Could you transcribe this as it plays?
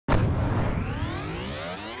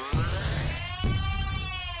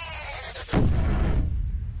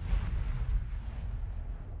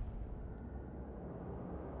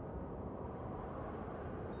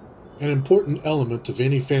An important element of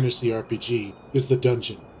any fantasy RPG is the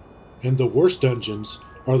dungeon, and the worst dungeons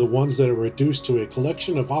are the ones that are reduced to a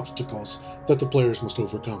collection of obstacles that the players must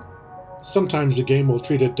overcome. Sometimes the game will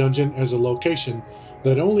treat a dungeon as a location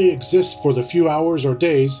that only exists for the few hours or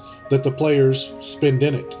days that the players spend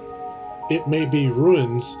in it. It may be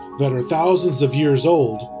ruins that are thousands of years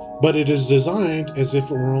old, but it is designed as if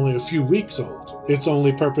it were only a few weeks old, its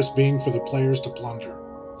only purpose being for the players to plunder.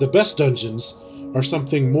 The best dungeons are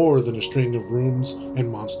something more than a string of rooms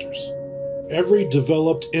and monsters. Every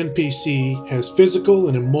developed NPC has physical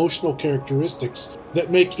and emotional characteristics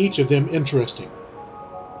that make each of them interesting.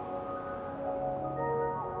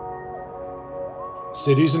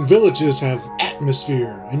 Cities and villages have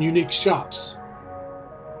atmosphere and unique shops.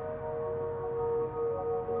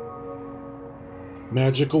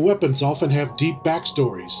 Magical weapons often have deep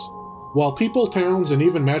backstories. While people, towns, and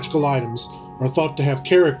even magical items are thought to have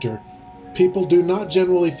character, people do not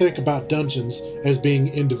generally think about dungeons as being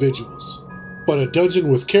individuals. But a dungeon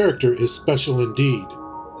with character is special indeed.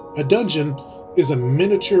 A dungeon is a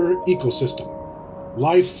miniature ecosystem.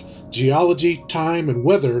 Life, geology, time, and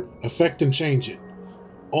weather affect and change it.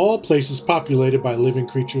 All places populated by living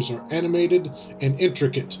creatures are animated and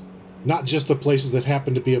intricate, not just the places that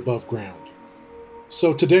happen to be above ground.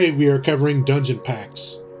 So today we are covering dungeon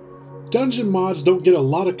packs. Dungeon mods don't get a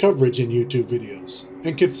lot of coverage in YouTube videos,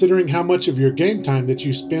 and considering how much of your game time that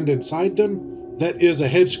you spend inside them, that is a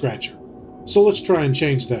head scratcher. So let's try and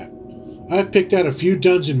change that. I've picked out a few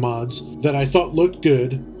dungeon mods that I thought looked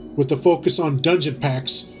good, with the focus on dungeon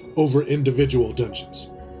packs over individual dungeons.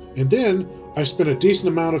 And then I spent a decent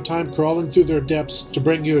amount of time crawling through their depths to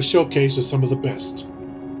bring you a showcase of some of the best.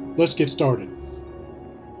 Let's get started.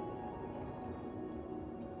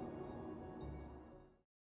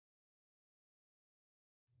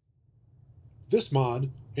 This mod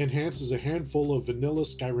enhances a handful of vanilla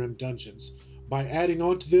Skyrim dungeons by adding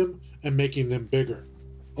onto them and making them bigger.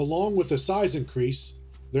 Along with the size increase,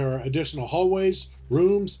 there are additional hallways,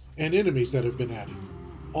 rooms, and enemies that have been added.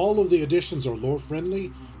 All of the additions are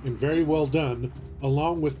lore-friendly and very well done,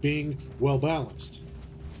 along with being well-balanced.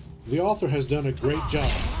 The author has done a great job,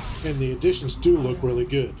 and the additions do look really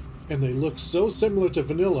good. And they look so similar to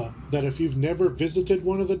vanilla that if you've never visited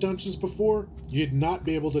one of the dungeons before, you'd not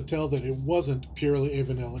be able to tell that it wasn't purely a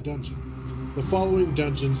vanilla dungeon. The following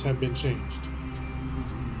dungeons have been changed.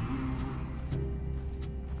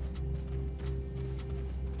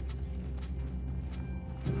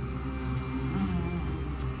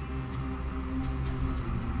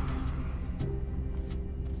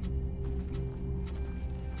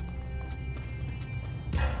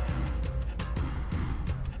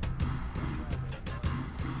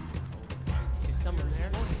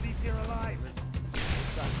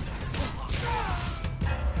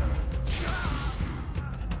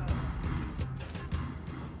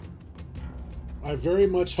 I very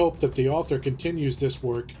much hope that the author continues this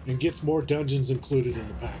work and gets more dungeons included in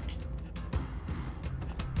the pack.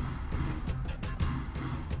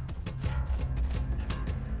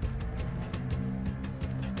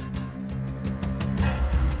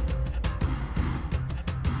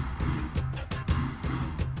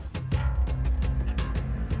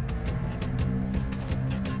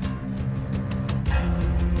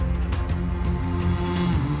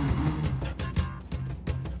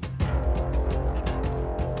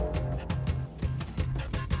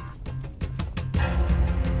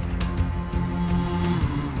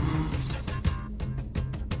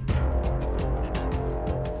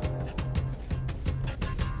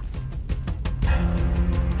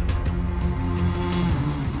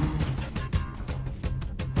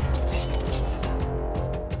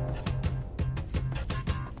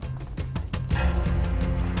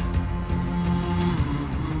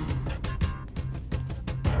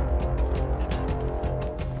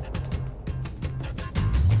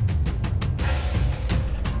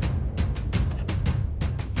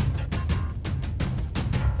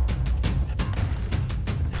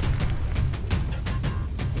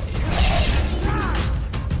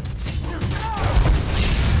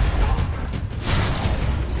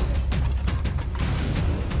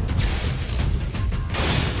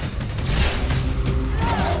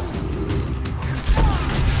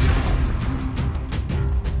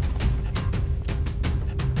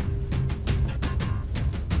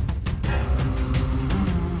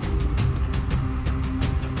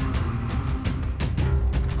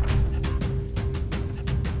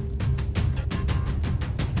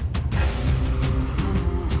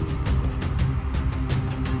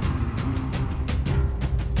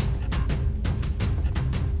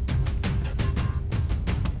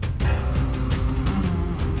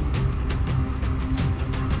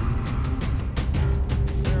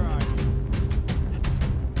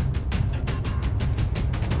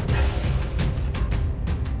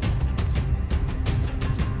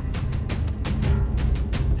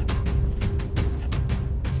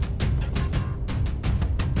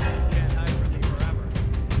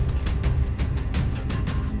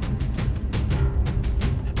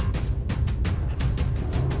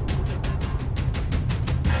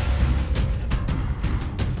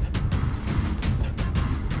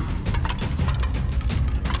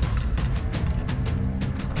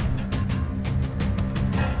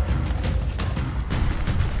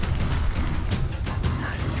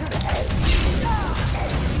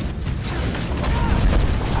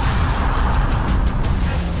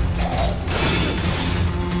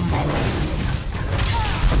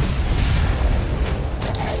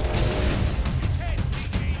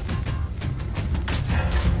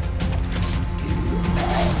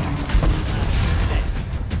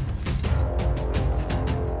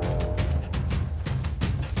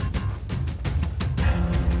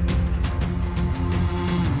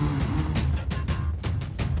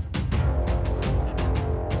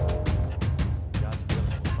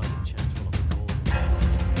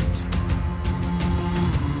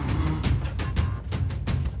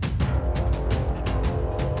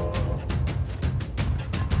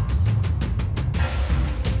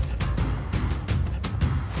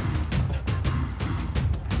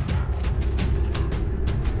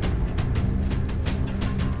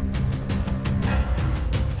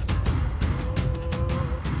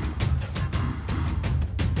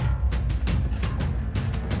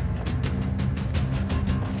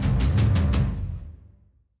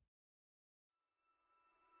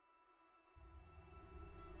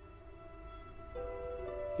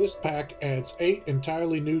 This pack adds 8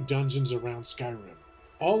 entirely new dungeons around Skyrim.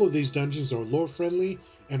 All of these dungeons are lore-friendly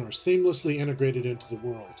and are seamlessly integrated into the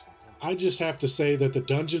world. I just have to say that the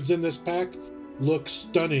dungeons in this pack look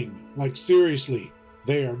stunning. Like seriously,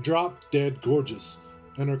 they are drop-dead gorgeous,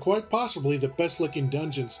 and are quite possibly the best-looking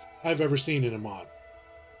dungeons I've ever seen in a mod.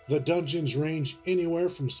 The dungeons range anywhere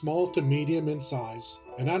from small to medium in size,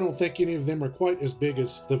 and I don't think any of them are quite as big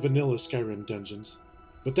as the vanilla Skyrim dungeons.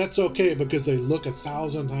 But that's okay because they look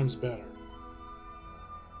 1,000 times better.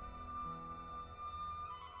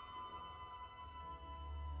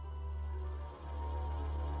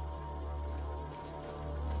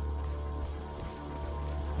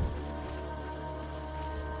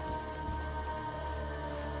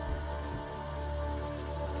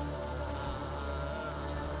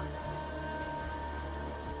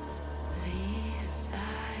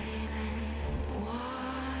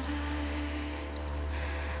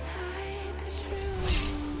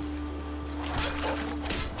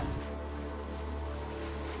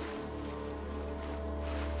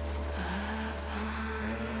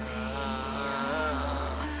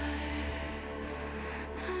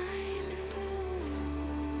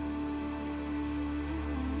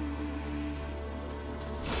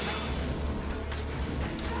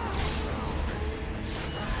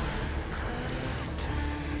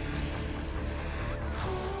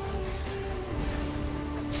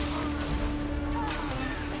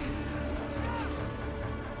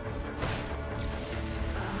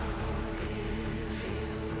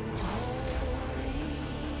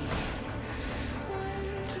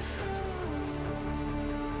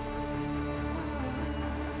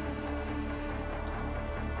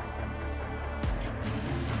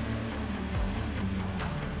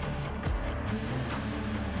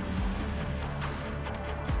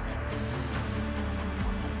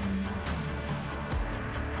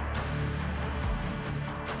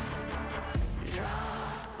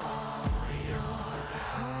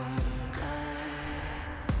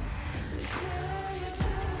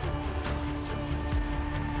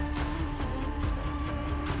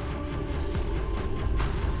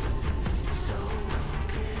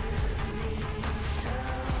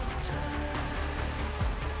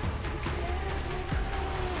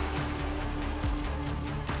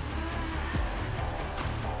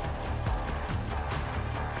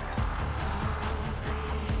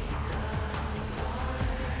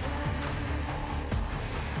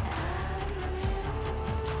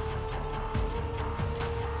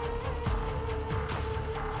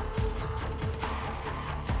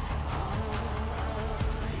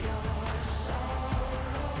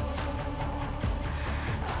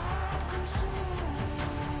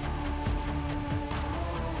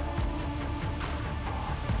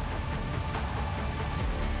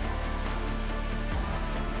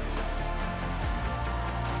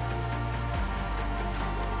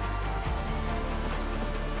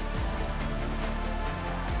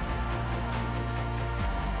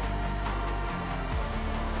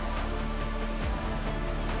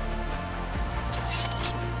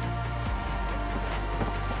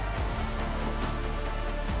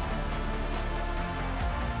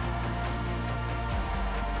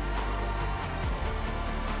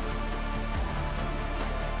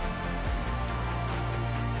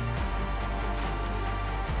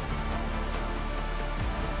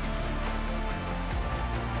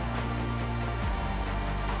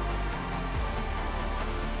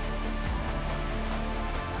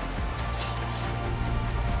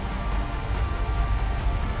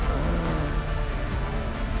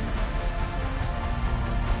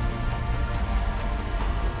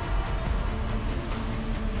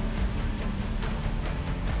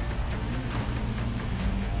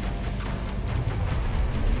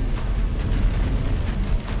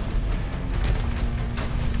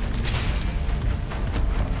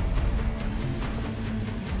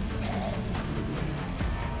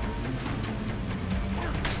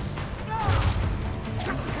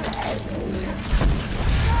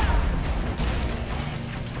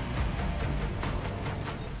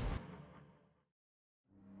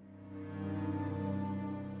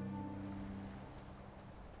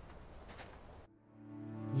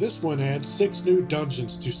 This one adds 6 new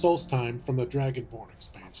dungeons to Solstheim from the Dragonborn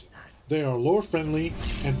expansion. They are lore-friendly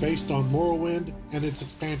and based on Morrowind and its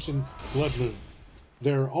expansion, Blood Moon.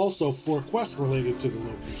 There are also 4 quests related to the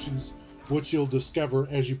locations, which you'll discover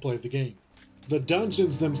as you play the game. The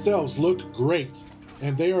dungeons themselves look great,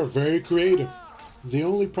 and they are very creative. The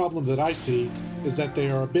only problem that I see is that they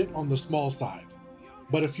are a bit on the small side.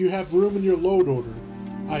 But if you have room in your load order,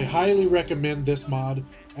 I highly recommend this mod,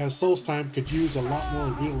 as Solstheim could use a lot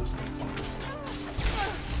more real estate.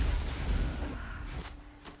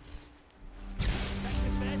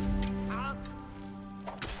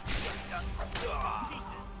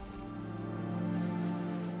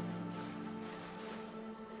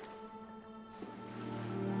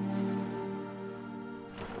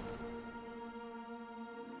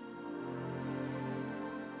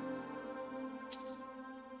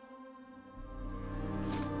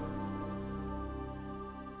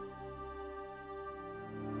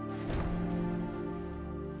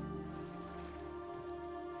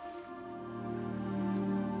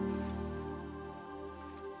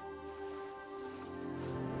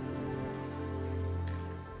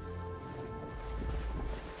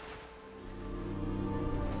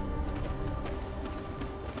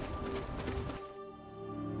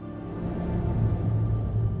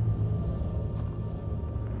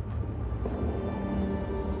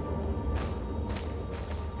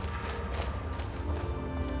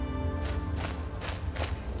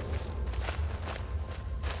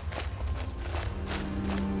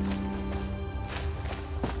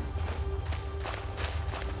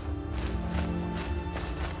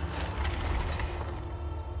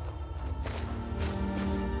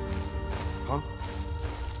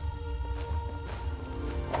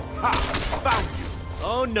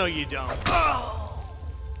 no you don't.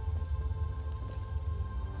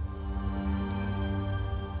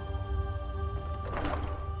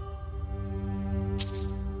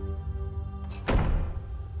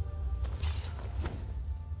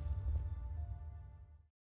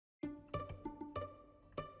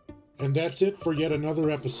 And that's it for yet another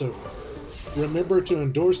episode. Remember to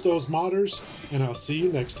endorse those modders, and I'll see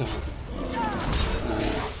you next time.